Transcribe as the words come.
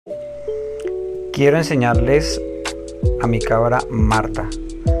Quiero enseñarles a mi cabra Marta,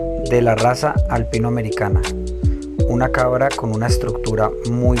 de la raza alpino americana, una cabra con una estructura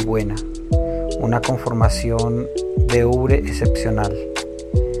muy buena, una conformación de ubre excepcional.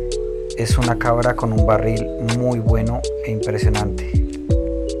 Es una cabra con un barril muy bueno e impresionante.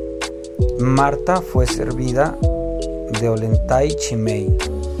 Marta fue servida de OLENTAGY CHIMAY,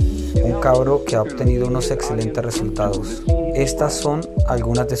 un cabro que ha obtenido unos excelentes resultados. Estas son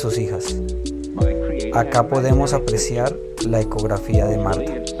algunas de sus hijas. Acá podemos apreciar la ecografía de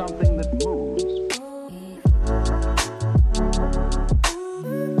Marta.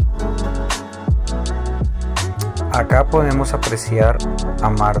 Acá podemos apreciar a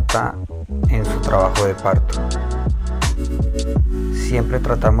Marta en su trabajo de parto. Siempre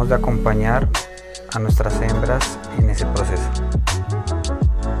tratamos de acompañar a nuestras hembras en ese proceso.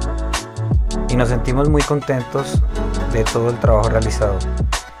 Y nos sentimos muy contentos de todo el trabajo realizado.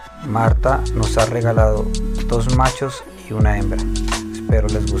 Marta nos ha regalado 2 machos y una hembra. Espero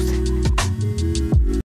les guste.